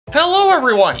Hello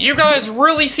everyone! You guys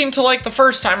really seemed to like the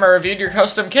first time I reviewed your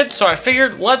custom kits, so I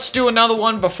figured let's do another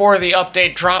one before the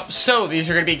update drops. So these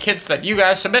are going to be kits that you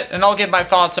guys submit, and I'll give my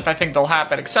thoughts if I think they'll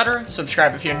happen, etc.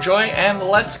 Subscribe if you enjoy, and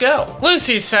let's go!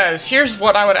 Lucy says, here's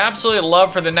what I would absolutely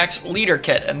love for the next leader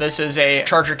kit, and this is a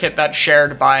charger kit that's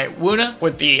shared by Wuna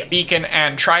with the Beacon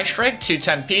and Tri-Strike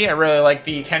 210p. I really like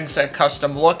the Kensa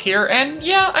custom look here, and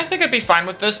yeah, I think I'd be fine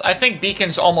with this. I think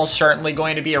Beacon's almost certainly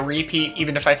going to be a repeat,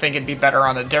 even if I think it'd be better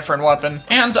on a different weapon.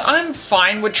 And I'm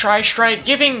fine with Tri-Strike.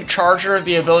 Giving Charger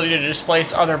the ability to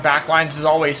displace other backlines is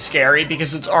always scary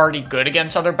because it's already good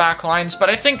against other backlines, but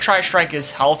I think Tri-Strike is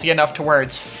healthy enough to where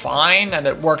it's fine and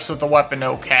it works with the weapon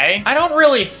okay. I don't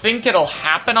really think it'll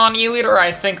happen on E-Leader.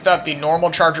 I think that the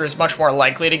normal Charger is much more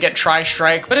likely to get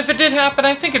Tri-Strike, but if it did happen,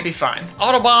 I think it'd be fine.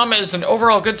 Autobomb is an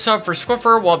overall good sub for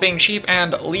Squiffer while being cheap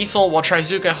and lethal, while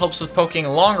Trizuka helps with poking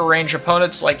longer range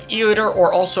opponents like E-Leader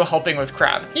or also helping with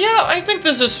Crab. Yeah, I think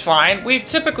this is fine. We've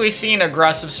typically seen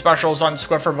aggressive specials on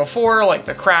Squiffer before, like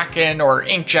the Kraken or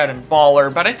Inkjet and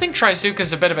Baller, but I think Trizuka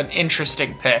is a bit of an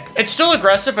interesting pick. It's still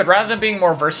aggressive, but rather than being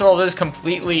more versatile, it is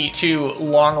completely to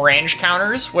long-range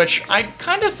counters, which I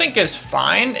kind of think is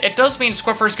fine. It does mean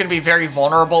Squiffer is going to be very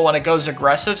vulnerable when it goes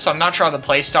aggressive, so I'm not sure how the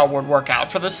playstyle would work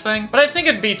out for this thing, but I think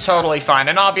it'd be totally fine,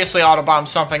 and obviously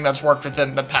Autobomb's something that's worked with it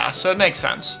in the past, so it makes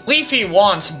sense. Leafy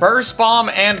wants Burst Bomb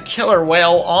and Killer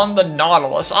Whale on the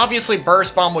Nautilus. Obviously,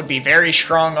 Burst Bomb would be very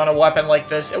strong on a weapon like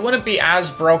this. It wouldn't be as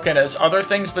broken as other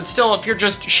things, but still, if you're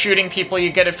just shooting people,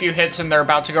 you get a few hits and they're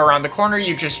about to go around the corner,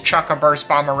 you just chuck a Burst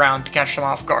Bomb around to catch them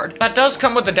off guard. That does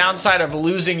come with the downside of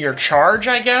losing your charge,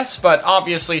 I guess, but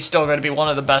obviously still going to be one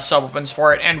of the best sub-weapons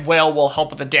for it, and Whale will help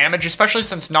with the damage, especially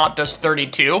since Not does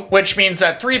 32, which means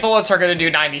that 3 bullets are going to do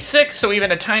 96, so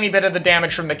even a tiny bit of the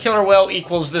damage from the Killer Whale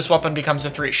equals this weapon becomes a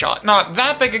 3-shot. Not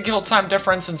that big a kill time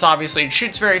difference, since obviously it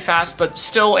shoots very fast, but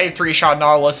still a 3-shot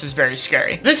Nautilus is very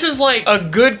scary. This is like a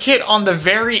good kit on the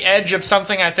very edge of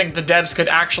something I think the devs could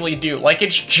actually do. Like,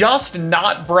 it's just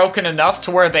not broken enough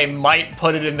to where they might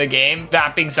put it in the game.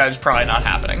 That being said, it's probably not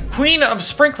happening. Queen of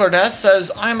Sprinkler Death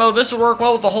says, IMO, this would work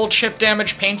well with the whole chip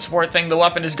damage paint support thing the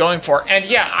weapon is going for. And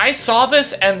yeah, I saw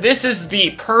this, and this is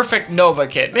the perfect Nova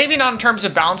kit. Maybe not in terms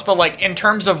of balance, but like in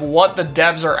terms of what the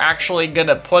devs are actually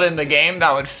gonna put in the game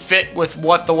that would fit with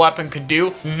what the weapon could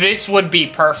do. This would be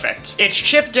perfect. It's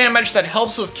chip damage that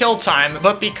helps with kill time,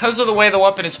 but because of the way the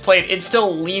weapon is played, it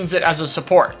still leans it as a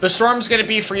support. The Storm's going to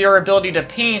be for your ability to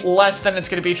paint less than it's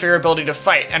going to be for your ability to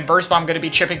fight, and Burst Bomb going to be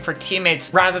chipping for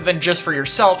teammates rather than just for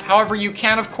yourself. However, you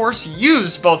can of course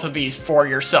use both of these for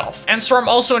yourself. And Storm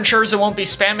also ensures it won't be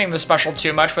spamming the special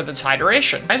too much with its high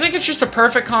duration. I think it's just a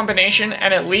perfect combination,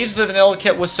 and it leaves the vanilla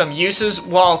kit with some uses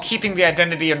while keeping the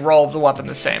identity and role of the weapon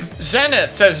the same.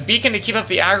 Zenith says, Beacon to keep up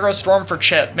the aggro, Storm for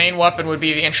chip. Main weapon would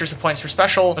be the intrusive points for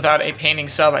special. Without a painting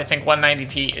sub, I think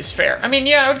 190p is fair. I mean,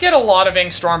 yeah, I would get a lot of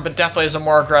Ink Storm, but definitely as a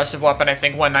more aggressive weapon, I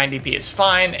think 190p is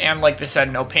fine, and like they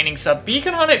said, no painting sub.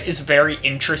 Beacon on it is very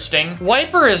interesting.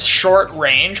 Wiper is short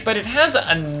range, but it has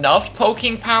enough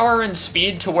poking power and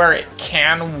speed to where it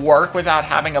can work without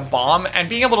having a bomb, and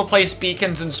being able to place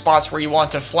beacons in spots where you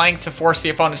want to flank to force the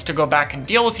opponents to go back and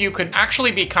deal with you could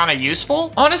actually be kind of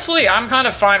useful. Honestly, I'm kind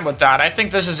of fine with that. I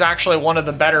think this is actually one of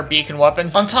the better beacon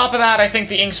weapons. On top of that, I think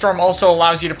the Ink Storm also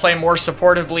allows you to play more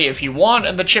supportively if you want,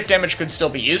 and the chip damage could still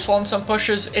be useful in some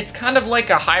pushes. It's kind of like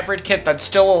a hybrid kit that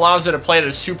still allows it to play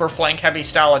the super flank heavy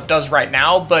style it does right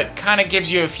now, but kind of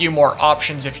gives you a few more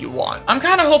options if you want. I'm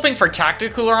kind of hoping for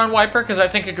Tactic Cooler on Wiper because I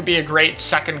think it could be a great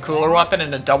second cooler weapon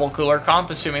in a double cooler comp,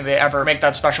 assuming they ever make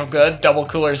that special good. Double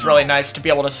cooler is really nice to be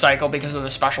able to cycle because of the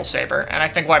special saber, and I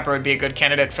think Wiper would be a good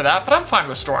candidate for that, but I'm fine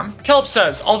with Storm. Kelp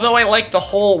says, although I like the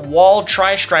whole wall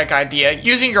Tri-Strike idea,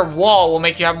 using your wall will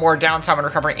make you have more downtime in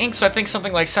recovering ink, so I think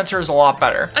something like Sensor is a lot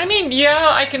better. I mean, yeah,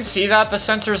 I can see that. The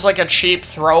Sensor's like a cheap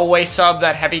throwaway sub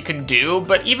that Heavy can do,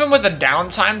 but even with the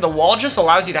downtime, the wall just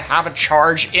allows you to have a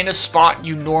charge in a spot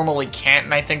you normally can't,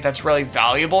 and I think that's really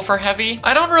valuable for Heavy.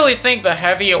 I don't really think the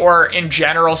Heavy or in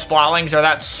general Splatlings are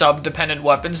that sub-dependent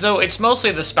weapons, though. It's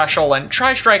mostly the special, and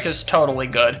Tri-Strike is totally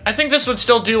good. I think this would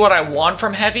still do what I want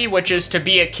from Heavy, which is to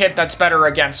be a kit that's better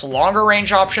against longer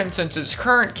range options, since its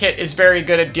current kit is very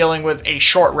good at dealing with a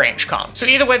short range comp. So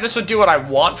either way, this would do what I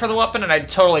want for the weapon, and I'd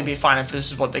totally be fine if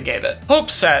this is what they gave it. Hope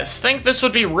says, think this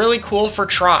would be really cool for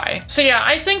Tri. So yeah,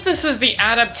 I think this is the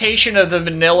adaptation of the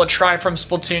vanilla Tri from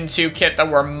Splatoon 2 kit that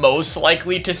we're most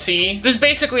likely to see. This is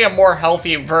basically a more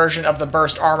healthy version of the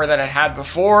burst armor that it had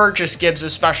before, just gives a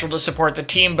special to support the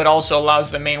team, but also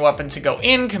allows the main weapon to go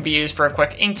in, can be used for a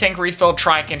quick ink tank refill.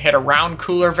 Tri can hit a round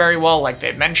cooler very well, like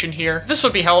they've mentioned here. This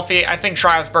would be healthy. I think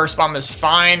Tri with Burst Bomb is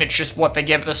fine. It's just what they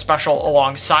give the special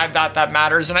alongside that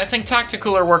matters, and I think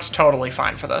Tacticooler works totally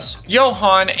fine for this.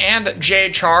 Johan and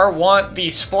J-Char want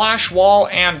the Splash Wall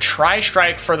and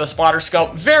Tri-Strike for the Splatter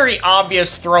Scope. Very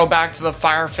obvious throwback to the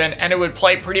Fire Fin, and it would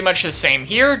play pretty much the same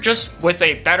here, just with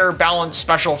a better balanced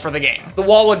special for the game. The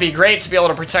wall would be great to be able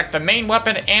to protect the main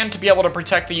weapon and to be able to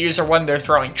protect the user when they're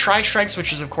throwing Tri-Strikes,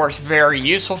 which is of course very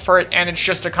useful for it, and it's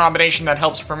just a combination that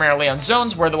helps primarily on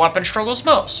zones where the weapon struggles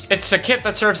most. It's a kit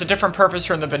that serves a different purpose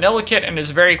from the vanilla kit and is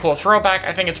a very cool throwback.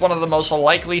 I think it's one of the most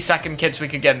likely second kits we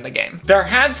could get in the game. There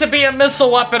had to be a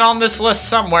missile weapon on this list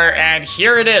somewhere, and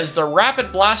here it is, the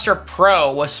Rapid Blaster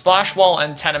Pro with Splash Wall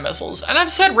and 10 missiles. And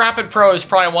I've said Rapid Pro is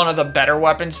probably one of the better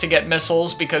weapons to get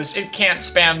missiles because it can't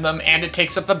spam them and it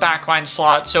takes up the backline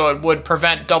slot, so it would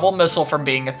prevent double missile from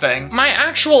being a thing. My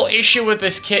actual issue with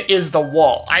this kit is the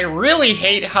wall. I really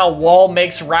hate how wall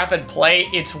makes rapid play.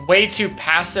 It's way too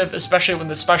passive, especially when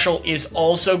the special is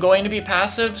also going to be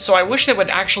passive, so I wish they would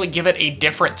actually give it a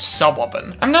different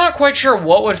sub-weapon. I'm not quite sure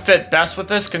what would fit best with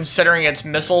this considering its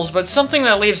missiles, but something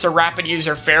that leaves the rapid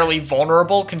user fairly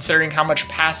vulnerable considering how much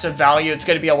passive value it's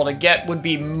going to be able to get would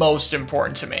be most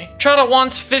important to me. Chada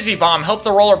wants Fizzy Bomb, help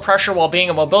the roller pressure while being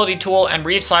a mobility tool, and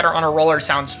Reef Slider on a roller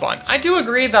sounds fun. I do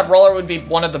agree that roller would be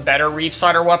one of the better Reef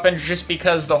Slider weapons just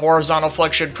because the horizontal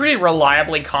flick should pretty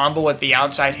reliably combo with the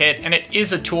outside hit, and it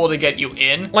is a tool to get you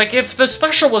in. Like, if the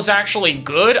special was actually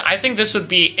good, I think this would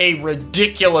be a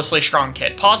ridiculously strong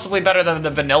kit, possibly better than the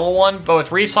vanilla one, but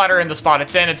with Reef Slider in the spot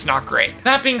it's in, it's not great.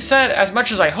 That being said, as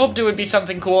much as I hoped it would be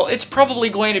something cool, it's probably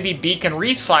going to be Beacon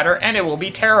Reef Slider, and it will be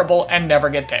terrible and never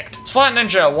get picked. Splat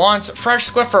Ninja wants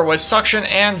Fresh Squiffer with Suction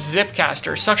and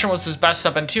Zipcaster. Suction was his best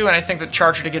sub in 2, and I think the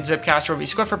charger to get Zipcaster would be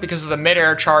Squiffer because of the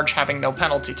mid-air charge having no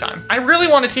penalty time. I really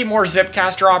want to see more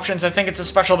Zipcaster options. I think it's a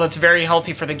special that's very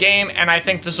healthy for the game, and I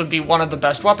think this would be one of the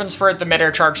best weapons for it. The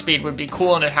mid-air charge speed would be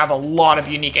cool, and it'd have a lot of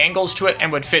unique angles to it,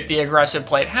 and would fit the aggressive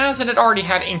play it has, and it already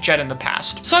had Inkjet in the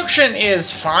past. Suction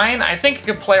is fine. I think it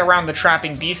could play around the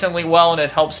trapping decently well, and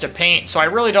it helps to paint, so I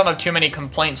really don't have too many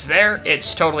complaints there.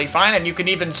 It's totally fine, and you can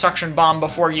even Suction Bomb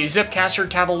before you Zipcaster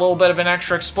to have a little bit of an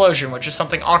extra explosion, which is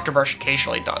something Octobrush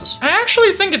occasionally does. I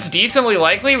actually think it's decently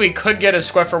likely we could get a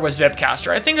Squiffer with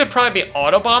Zipcaster. I think it'd probably be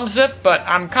Autobomb Zip, but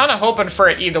I'm kind of hoping for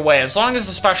it either way. As long as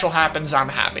the special happens, I'm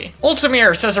happy.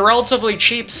 Ultimir says a relatively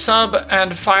cheap sub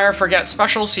and fire forget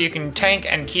special so you can tank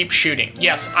and keep shooting.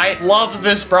 Yes, I love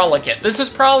this Brella kit. This is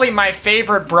probably my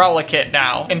favorite Brella kit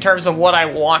now in terms of what I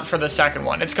want for the second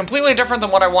one. It's completely different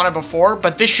than what I wanted before,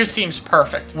 but this just seems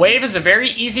perfect. Wave is a very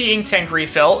easy ink tank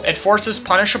refill. It forces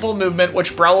punishable movement,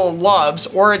 which Brella loves,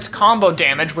 or its combo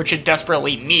damage, which it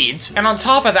desperately needs. And on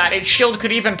top of that, its shield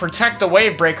could even protect the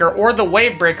Wave Breaker, or the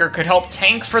Wave Breaker could help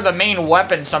tank for the main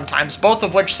weapon sometimes, both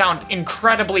of which sound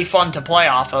incredibly fun to play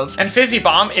off of. And Fizzy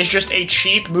Bomb is just a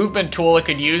cheap movement tool it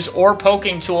could use, or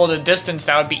poking tool at a distance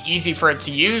that would be easy for it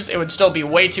to use. It would still be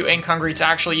way too ink hungry to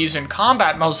actually use in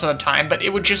combat most of the time, but it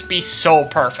would just be so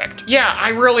perfect. Yeah, I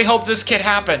really hope this kit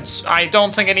happens. I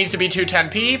don't think it needs to be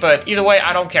 210p, but either way,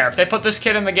 I don't care. If they put this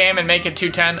kit in the game and make it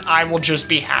 210, I will just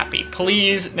be happy.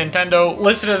 Please, Nintendo,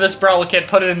 listen to this Brella kit,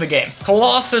 put it in the game.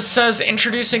 Colossus says,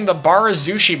 introducing the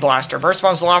Barazushi Blaster. Burst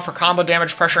bombs allow for combo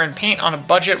damage, pressure, and paint on a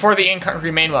budget for the ink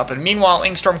hungry main weapon. Meanwhile,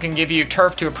 Inkstorm can give you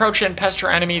turf to approach in, pester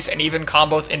enemies, and even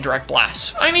combo with indirect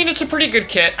blasts. I mean, it's a pretty good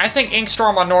kit. I think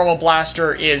Inkstorm on normal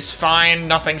blaster is fine,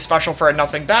 nothing special for it,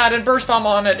 nothing bad, and Burst Bomb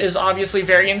on it is obviously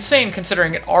very insane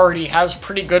considering it already has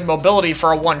pretty good mobility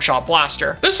for a one-shot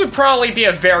blaster. This would probably be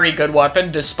a very good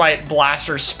weapon despite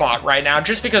Blaster's spot right now,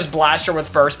 just because Blaster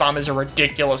with Burst Bomb is a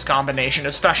ridiculous combination,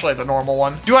 especially the normal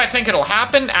one. Do I think it'll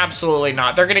happen? Absolutely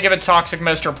not. They're gonna give it Toxic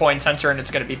Mist or Point Sensor and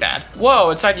it's gonna be bad. Whoa,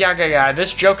 it said Yaga Guy.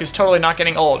 This joke is totally not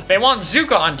getting old. They want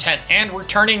Zuka on tent and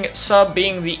returning sub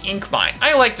being the Ink Mine.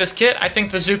 I like this kit. I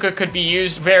think the Zuka could be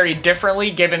used very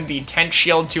differently given the tent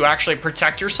shield to actually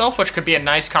protect yourself, which could be a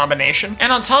nice combination.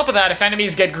 And on top of that, if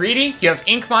enemies get greedy, you have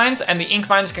Ink Mines, and the Ink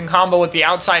Mines can combo with the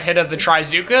outside hit of the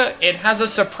Trizuka. It has a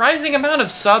surprising amount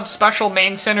of sub-special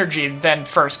main synergy than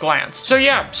first glance. So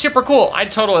yeah, super cool.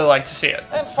 I'd totally like to see it.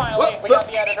 And finally, we got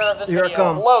the editor of this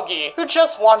video, Logie, who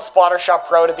just wants Splattershot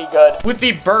Pro to be good. With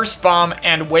the Burst Bomb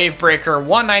and Wave Breaker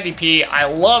 190p, I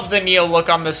love the Neo look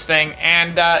on this thing,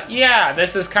 and yeah,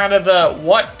 this is kind of the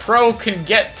what Pro can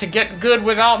get to get good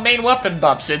without main weapon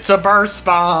buffs. It's a Burst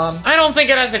Bomb. I don't think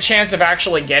it has a chance of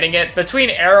actually getting it. Between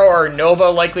Arrow or Nova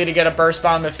likely to get a Burst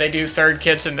Bomb if they do third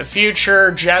kits in the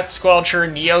future, Jet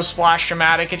Squelcher, Neo Splash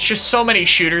Dramatic, it's just so many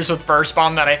shooters with Burst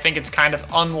Bomb that I think it's kind of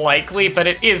unlikely, but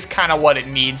it is kind of what it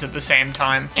needs at the same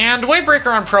time. And Wave Breaker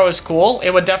on Pro is cool.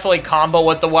 It would definitely combo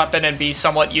with the weapon and be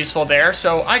somewhat useful there,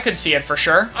 so I could see it for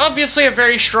sure. Obviously a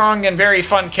very strong and very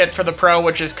fun kit for the Pro,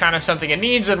 which is kind of something it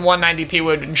needs, and 190p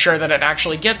would ensure that it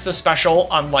actually gets the special,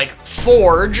 unlike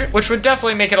Forge, which would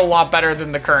definitely make it a lot better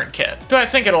than the current kit. Do I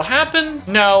think it'll happen?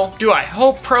 No. Do I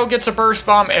hope Pro gets a burst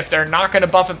bomb if they're not going to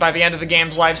buff it by the end of the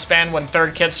game's lifespan when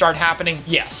third kits start happening?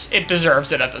 Yes, it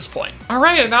deserves it at this point.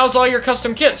 Alright, and that was all your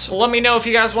custom kits. Let me know if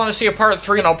you guys want to see a part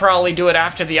 3, and I'll probably do it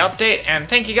after the update, and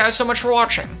thank you guys so much for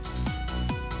watching.